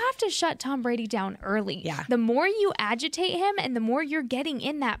is, you have to shut Tom Brady down early. Yeah. The more you agitate him and the more you're getting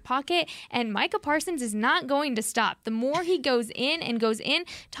in that pocket, and Micah Parsons is not going to stop. The more he goes in,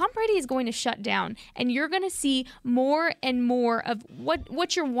 Tom Brady is going to shut down, and you're going to see more and more of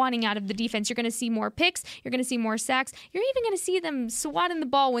what you're wanting out of the defense. You're going to see more picks. You're going to see more sacks. You're even going to see them swatting the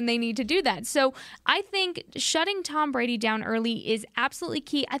ball when they need to do that. So I think shutting Tom Brady down early is absolutely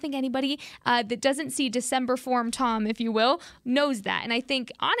key. I think anybody that doesn't see December form Tom, if you will, knows that. And I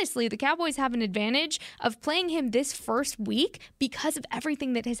think, honestly, the Cowboys have an advantage of playing him this first week because of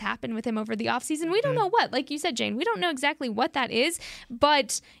everything that has happened with him over the offseason. We don't know what. Like you said, Jane, we don't know exactly what that is,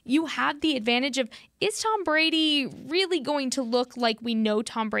 but you have the advantage of, is Tom Brady really going to look like we know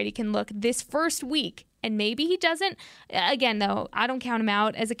Tom Brady can look this first week? And maybe he doesn't. Again, though, I don't count him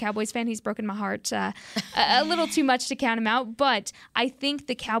out. As a Cowboys fan, he's broken my heart a little too much to count him out. But I think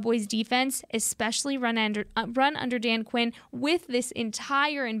the Cowboys defense, especially run under Dan Quinn, with this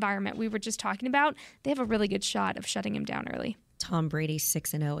entire environment we were just talking about, they have a really good shot of shutting him down early. Tom Brady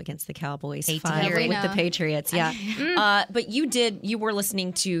 6-0 against the Cowboys. 5 with the Patriots. Yeah. But you were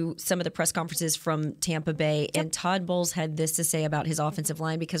listening to some of the press conferences from Tampa Bay, and Todd Bowles had this to say about his offensive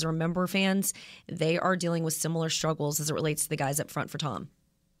line, because remember, fans, they are dealing with similar struggles as it relates to the guys up front for Tom.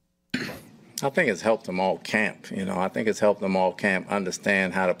 I think it's helped them all camp. I think it's helped them all camp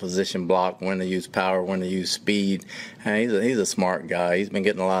understand how to position block, when to use power, when to use speed. And he's a smart guy. He's been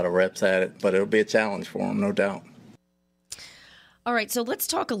getting a lot of reps at it, but it'll be a challenge for him, no doubt. All right, so let's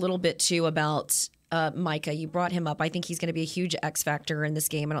talk a little bit, too, about Micah. You brought him up. I think he's going to be a huge X factor in this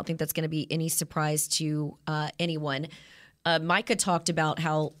game. I don't think that's going to be any surprise to anyone. Micah talked about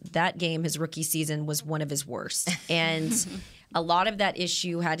how that game, his rookie season, was one of his worst. And a lot of that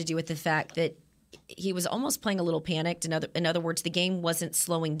issue had to do with the fact that he was almost playing a little panicked. In other words, the game wasn't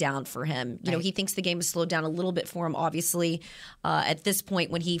slowing down for him. You know, he thinks the game has slowed down a little bit for him, obviously, at this point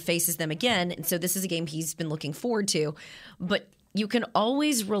when he faces them again. And so this is a game he's been looking forward to. But you can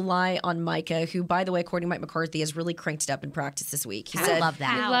always rely on Micah, who, by the way, according to Mike McCarthy, has really cranked it up in practice this week. I love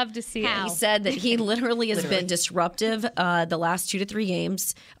that. I love to see it. He said that he literally has been disruptive the last 2 to 3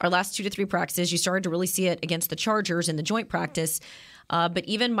 games, or last 2 to 3 practices. You started to really see it against the Chargers in the joint practice. But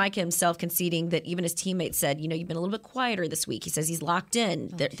even Micah himself conceding that even his teammates said, you've been a little bit quieter this week. He says he's locked in.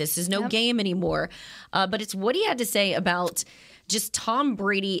 This is no game anymore. But it's what he had to say about just Tom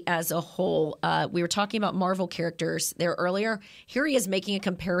Brady as a whole. We were talking about Marvel characters there earlier. Here he is making a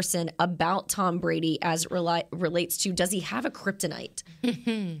comparison about Tom Brady as it relates to, does he have a kryptonite?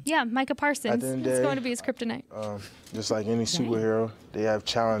 Yeah, Micah Parsons. It's going to be his kryptonite. Just like any superhero, they have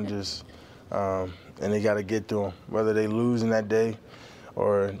challenges, and they got to get through them. Whether they lose in that day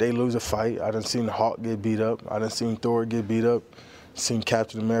or they lose a fight. I done seen the Hulk get beat up. I done seen Thor get beat up. Seen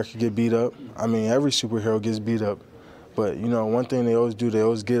Captain America get beat up. I mean, every superhero gets beat up. But, one thing they always do, they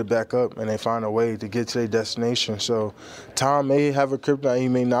always get it back up, and they find a way to get to their destination. So Tom may have a kryptonite, he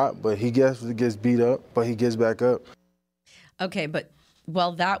may not, but he gets beat up, but he gets back up. Okay, but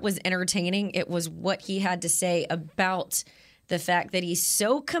while that was entertaining, it was what he had to say about the fact that he's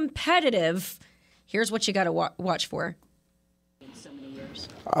so competitive. Here's what you got to watch for.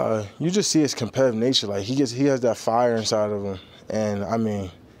 You just see his competitive nature. Like, he has that fire inside of him. And, I mean,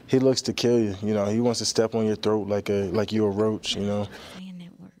 he looks to kill you. He wants to step on your throat like you're a roach,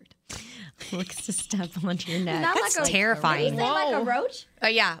 looks to step onto your neck. Not that's like terrifying. Like a roach?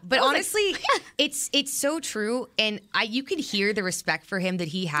 Yeah, but honestly, it's so true, and you can hear the respect for him that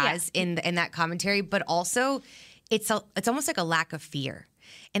he has in that commentary, but also it's almost like a lack of fear.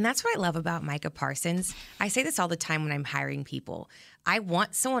 And that's what I love about Micah Parsons. I say this all the time when I'm hiring people. I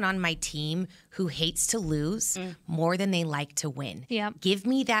want someone on my team who hates to lose more than they like to win. Yep. Give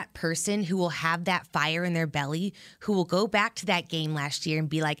me that person who will have that fire in their belly, who will go back to that game last year and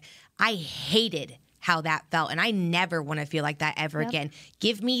be like, I hated how that felt, and I never want to feel like that ever again.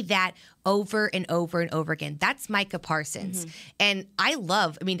 Give me that over and over and over again. That's Micah Parsons. And I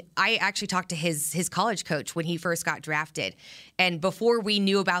actually talked to his college coach when he first got drafted. And before we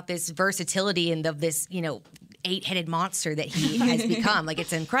knew about this versatility and of this, 8-headed monster that he has become, like,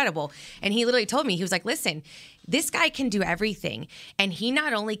 it's incredible. And he literally told me, he was like, listen, this guy can do everything. And he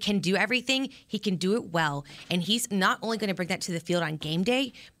not only can do everything, he can do it well. And he's not only going to bring that to the field on game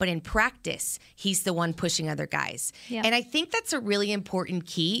day, but in practice, he's the one pushing other guys. Yeah. And I think that's a really important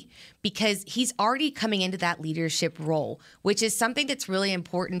key because he's already coming into that leadership role, which is something that's really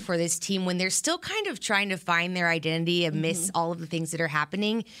important for this team when they're still kind of trying to find their identity amidst all of the things that are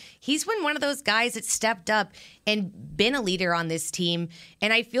happening. He's been one of those guys that stepped up and been a leader on this team.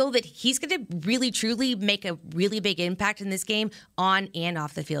 And I feel that he's going to really, truly make a really big impact in this game on and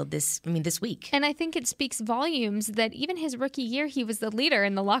off the field this week. And I think it speaks volumes that even his rookie year, he was the leader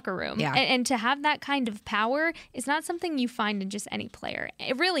in the locker room. Yeah. And to have that kind of power is not something you find in just any player.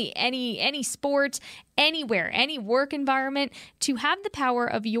 Really, any sport, anywhere, any work environment, to have the power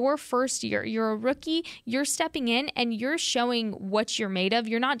of your first year. You're a rookie, you're stepping in and you're showing what you're made of.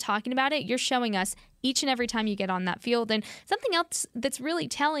 You're not talking about it, you're showing us each and every time you get on that field. And something else that's really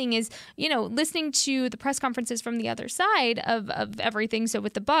telling is, listening to the press conferences from the other side of everything. So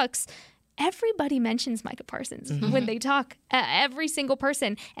with the Bucs, everybody mentions Micah Parsons when they talk, every single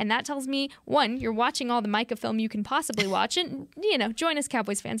person. And that tells me, one, you're watching all the Micah film you can possibly watch. And, join us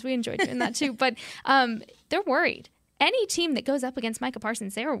Cowboys fans. We enjoy doing that too. But they're worried. Any team that goes up against Micah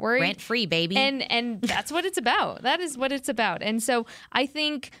Parsons, they are worried. Rent-free, baby. And that's what it's about. That is what it's about. And so I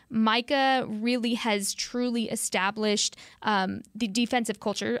think Micah really has truly established the defensive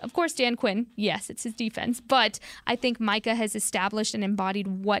culture. Of course, Dan Quinn, yes, it's his defense. But I think Micah has established and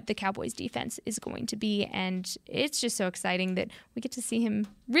embodied what the Cowboys defense is going to be. And it's just so exciting that we get to see him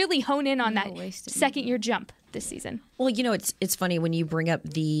really hone in on that second-year jump this season. Well, it's funny when you bring up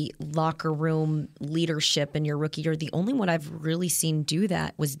the locker room leadership in your rookie year. The only one I've really seen do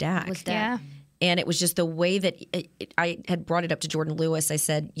that was Dak. Yeah. And it was just the way that I had brought it up to Jordan Lewis. I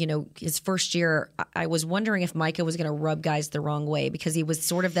said, his first year, I was wondering if Micah was going to rub guys the wrong way because he was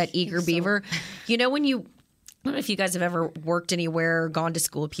sort of that eager beaver. When you I don't know if you guys have ever worked anywhere or gone to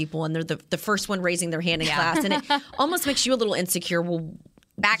school with people and they're the first one raising their hand in class, and it almost makes you a little insecure. Well,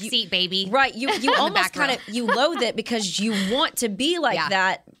 backseat, baby. Right. You almost kind of, you loathe it because you want to be like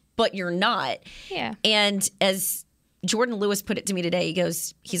that, but you're not. Yeah. And as Jordan Lewis put it to me today, he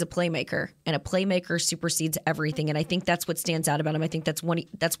goes, he's a playmaker, and a playmaker supersedes everything. And I think that's what stands out about him. I think that's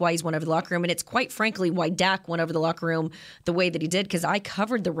why he's won over the locker room. And it's quite frankly why Dak went over the locker room the way that he did, because I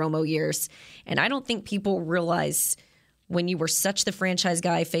covered the Romo years. And I don't think people realize when you were such the franchise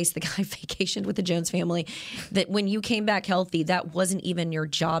guy, faced the guy vacationed with the Jones family, that when you came back healthy, that wasn't even your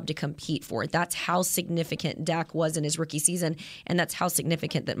job to compete for. That's how significant Dak was in his rookie season, and that's how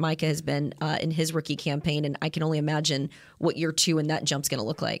significant that Micah has been in his rookie campaign. And I can only imagine what year two and that jump's going to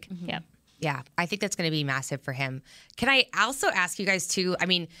look like. Mm-hmm. Yep. Yeah, I think that's going to be massive for him. Can I also ask you guys too? I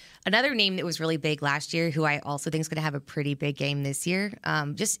mean, another name that was really big last year, who I also think is going to have a pretty big game this year,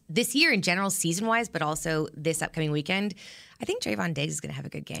 just this year in general, season-wise, but also this upcoming weekend. I think Trayvon Diggs is going to have a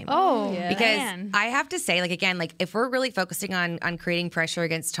good game. Oh, yeah. Because I have to say, if we're really focusing on creating pressure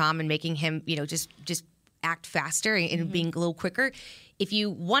against Tom and making him, just act faster and being a little quicker, if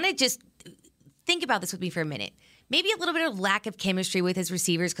you want to just think about this with me for a minute. Maybe a little bit of lack of chemistry with his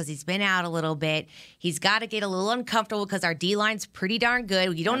receivers because he's been out a little bit. He's got to get a little uncomfortable because our D-line's pretty darn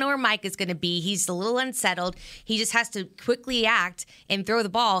good. You don't know where Mike is going to be. He's a little unsettled. He just has to quickly act and throw the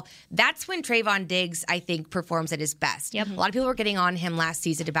ball. That's when Trayvon Diggs, I think, performs at his best. Yep. A lot of people were getting on him last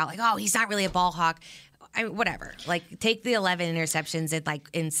season about, he's not really a ball hawk. Whatever. Take the 11 interceptions and,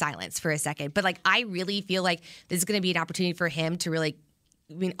 in silence for a second. But, I really feel like this is going to be an opportunity for him to really,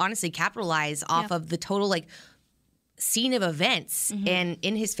 honestly, capitalize off of the total, scene of events and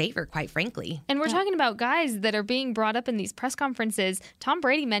in his favor, quite frankly. And we're talking about guys that are being brought up in these press conferences. Tom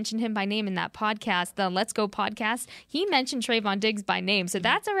Brady mentioned him by name in that podcast, the Let's Go podcast. He mentioned Trayvon Diggs by name. So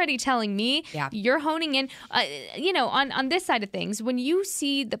that's already telling me you're honing in, on this side of things. When you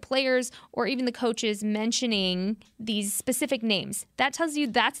see the players or even the coaches mentioning these specific names, that tells you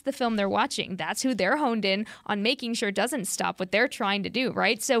that's the film they're watching. That's who they're honed in on, making sure it doesn't stop what they're trying to do,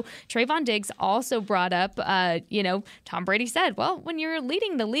 right? So Trayvon Diggs also brought up, Tom Brady said, well, when you're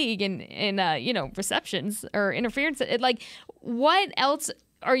leading the league in receptions or interference, what else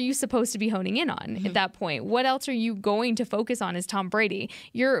are you supposed to be honing in on at that point? What else are you going to focus on as Tom Brady?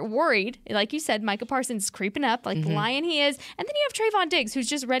 You're worried, like you said, Micah Parsons creeping up like the lion he is. And then you have Trayvon Diggs, who's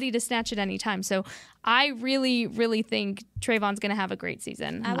just ready to snatch at any time. So I really, really think Trayvon's going to have a great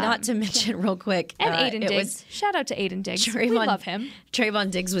season. Not to mention real quick. And Aiden Diggs. Shout out to Aiden Diggs. We love him.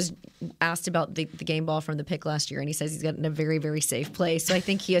 Trayvon Diggs was asked about the game ball from the pick last year, and he says he's got in a very, very safe place. So I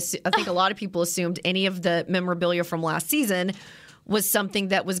think a lot of people assumed any of the memorabilia from last season was something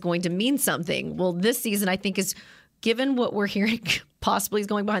that was going to mean something. Well, this season, I think, is, given what we're hearing possibly is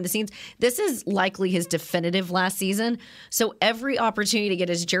going behind the scenes, this is likely his definitive last season. So every opportunity to get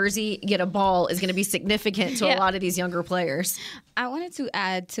his jersey, get a ball, is going to be significant to a lot of these younger players. I wanted to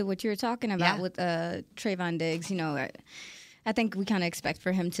add to what you were talking about with Trayvon Diggs. I think we kind of expect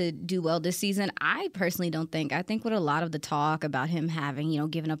for him to do well this season. I personally don't think. I think with a lot of the talk about him having,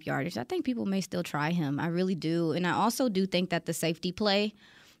 giving up yardage, I think people may still try him. I really do. And I also do think that the safety play,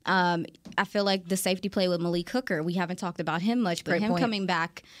 I feel like the safety play with Malik Hooker, we haven't talked about him much, but coming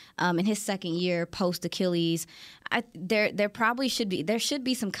back in his second year post Achilles, there probably should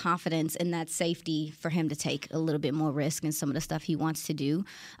be some confidence in that safety for him to take a little bit more risk in some of the stuff he wants to do.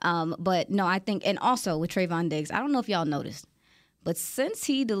 But no, I think, and also with Trayvon Diggs, I don't know if y'all noticed, but since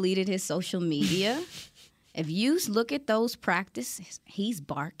he deleted his social media, if you look at those practices, he's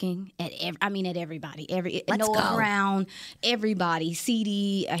barking at everybody, Noah Brown, everybody,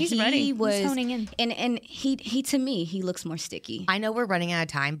 CD. He's ready. He's honing in. And he to me, he looks more sticky. I know we're running out of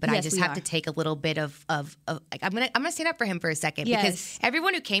time, but I just have to take a little bit of I'm gonna stand up for him for a second because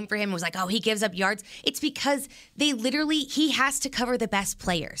everyone who came for him was like, oh, he gives up yards. It's because he has to cover the best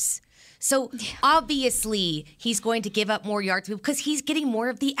players. So obviously he's going to give up more yards because he's getting more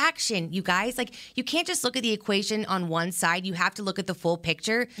of the action, you guys. You can't just look at the equation on one side. You have to look at the full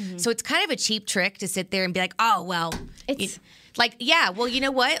picture. So it's kind of a cheap trick to sit there and be like, oh, well, well, you know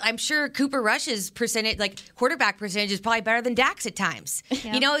what? I'm sure Cooper Rush's quarterback percentage is probably better than Dak's at times.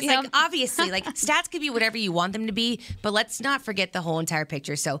 Yep. Obviously, stats could be whatever you want them to be, but let's not forget the whole entire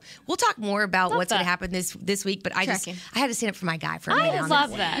picture. So we'll talk more about what's going to happen this week, but I had to stand up for my guy for a minute. I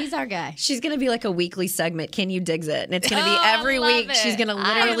love that. He's our guy. She's going to be like a weekly segment, Can You Diggs It? And it's going to be every week. She's going to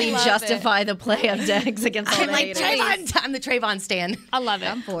literally justify the play of Diggs against all the haters. I'm the Trayvon stan. I love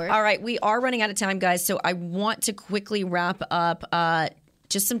it. I'm for it. All right, we are running out of time, guys, so I want to quickly wrap up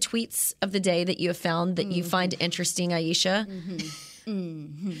just some tweets of the day that you have found that you find interesting, Aisha.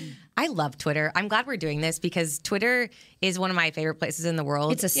 I love Twitter. I'm glad we're doing this because Twitter is one of my favorite places in the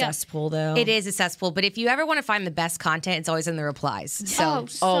world. It's a cesspool, though. It is a cesspool, but if you ever want to find the best content, it's always in the replies. So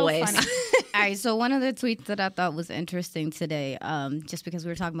always. Funny. All right, so one of the tweets that I thought was interesting today, just because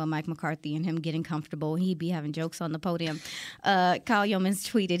we were talking about Mike McCarthy and him getting comfortable, he'd be having jokes on the podium. Kyle Yeomans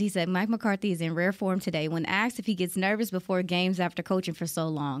tweeted, he said, Mike McCarthy is in rare form today. When asked if he gets nervous before games after coaching for so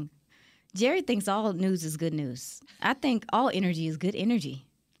long, Jerry thinks all news is good news. I think all energy is good energy.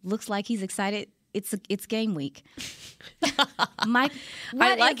 Looks like he's excited. It's game week. Mike,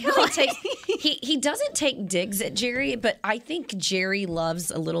 I like how he doesn't take digs at Jerry, but I think Jerry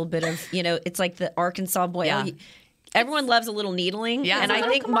loves a little bit of, it's like the Arkansas boy. Yeah. Everyone loves a little needling, and I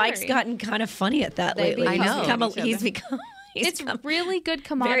think Mike's gotten kind of funny at that lately. I know. He's become really good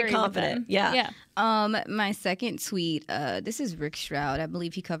camaraderie. Very confident. Yeah. My second tweet, this is Rick Stroud. I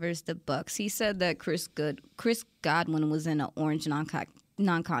believe he covers the Bucks. He said that Chris Godwin was in an orange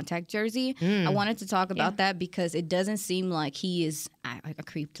non-contact jersey. I wanted to talk about that because it doesn't seem like he is. I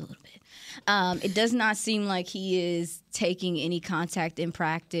creeped a little bit. It does not seem like he is taking any contact in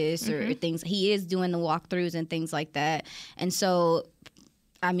practice or things. He is doing the walkthroughs and things like that. And so,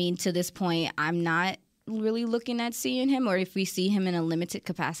 to this point, I'm not really looking at seeing him, or if we see him in a limited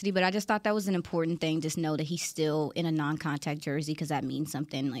capacity, but I just thought that was an important thing. Just know that he's still in a non-contact jersey because that means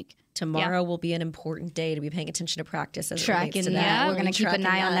something. Tomorrow will be an important day to be paying attention to practice as tracking it relates to that. We're going to keep an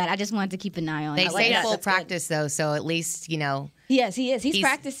eye on that. I just wanted to keep an eye on They that. say full practice, though, so at least, Yes, he is. He's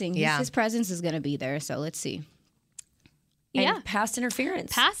practicing. His presence is going to be there, so let's see. And past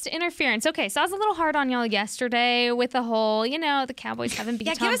interference. Okay, so I was a little hard on y'all yesterday with the whole, the Cowboys haven't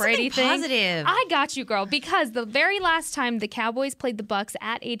beat Tom Brady thing. Positive. I got you, girl, because the very last time the Cowboys played the Bucs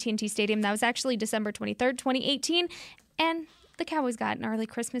at AT&T Stadium, that was actually December 23rd, 2018, and the Cowboys got an early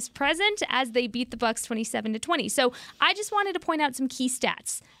Christmas present as they beat the Bucs 27-20. So I just wanted to point out some key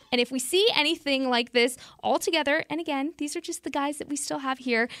stats. And if we see anything like this all together, and again, these are just the guys that we still have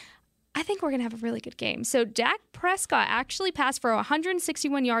here, I think we're going to have a really good game. So Dak Prescott actually passed for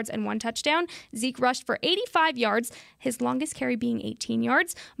 161 yards and 1 touchdown. Zeke rushed for 85 yards, his longest carry being 18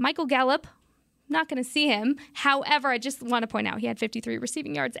 yards. Michael Gallup, not going to see him. However, I just want to point out he had 53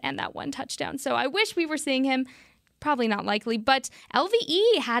 receiving yards and that 1 touchdown. So I wish we were seeing him. Probably not likely, but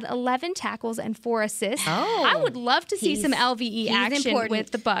LVE had 11 tackles and 4 assists. Oh, I would love to see some LVE action important with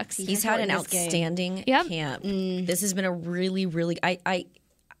the Bucs. He's had an outstanding camp. This has been a really, really.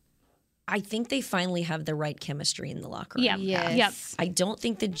 I think they finally have the right chemistry in the locker room. Yep. I don't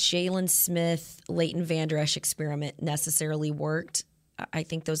think the Jalen Smith, Leighton Vander Esch experiment necessarily worked. I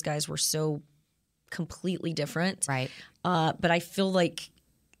think those guys were so completely different. Right. But I feel like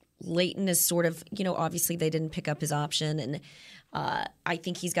Leighton is sort of, obviously they didn't pick up his option, and I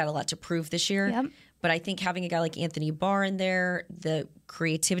think he's got a lot to prove this year. Yep. But I think having a guy like Anthony Barr in there, the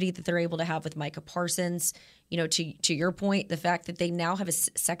creativity that they're able to have with Micah Parsons, to your point, the fact that they now have a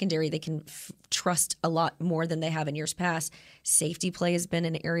secondary they can trust a lot more than they have in years past. Safety play has been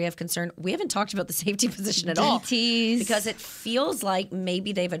an area of concern. We haven't talked about the safety position at all because it feels like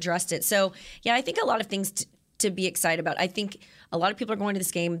maybe they've addressed it. So, yeah, I think a lot of things to be excited about. I think a lot of people are going to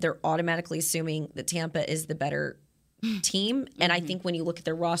this game, they're automatically assuming that Tampa is the better team. And I think when you look at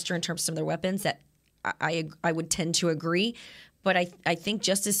their roster in terms of some of their weapons, that I would tend to agree. But I think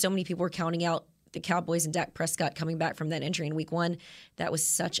just as so many people were counting out the Cowboys and Dak Prescott coming back from that injury in week 1, that was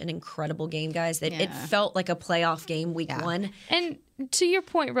such an incredible game, guys. That it felt like a playoff game week 1. And to your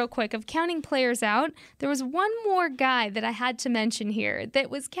point real quick of counting players out, there was one more guy that I had to mention here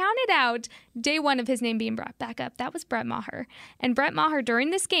that was counted out day 1 of his name being brought back up. That was Brett Maher. And Brett Maher during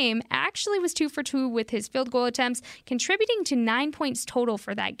this game actually was 2 for 2 with his field goal attempts, contributing to 9 points total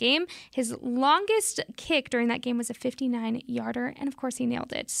for that game. His longest kick during that game was a 59-yarder, and of course he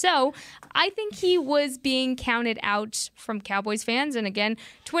nailed it. So I think he was being counted out from Cowboys fans. And again,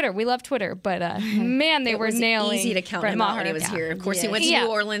 Twitter, we love Twitter, but man, they were nailing easy to count Brett him Maher. out when he was here. Of course, he went to New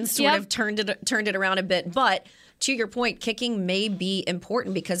Orleans, sort of turned it around a bit. But to your point, kicking may be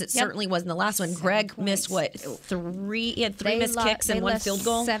important because it certainly wasn't the last one. Greg missed what? 3? He had 3 missed kicks and 1 field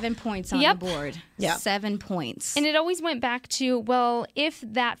goal. 7 points on the board. Yeah. 7 points. And it always went back to, well, if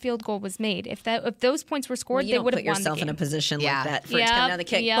that field goal was made, if those points were scored, they would have won the game. You don't put yourself in a position like that for it to come down the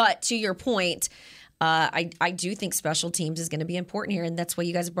kick. But to your point, I do think special teams is going to be important here, and that's why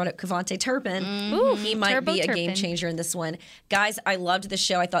you guys brought up Kevontae Turpin. He might be a game changer in this one. Guys, I loved the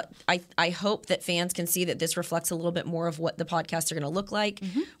show. I hope that fans can see that this reflects a little bit more of what the podcasts are going to look like.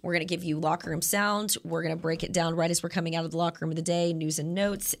 We're going to give you locker room sound. We're going to break it down right as we're coming out of the locker room of the day, news and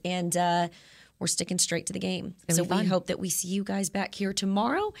notes, and we're sticking straight to the game. So we hope that we see you guys back here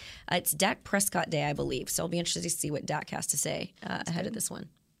tomorrow. It's Dak Prescott Day, I believe, so I'll be interested to see what Dak has to say ahead of this one.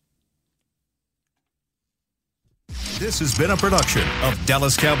 This has been a production of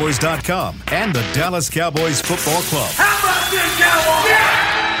DallasCowboys.com and the Dallas Cowboys Football Club. How about this, Cowboys? Yeah!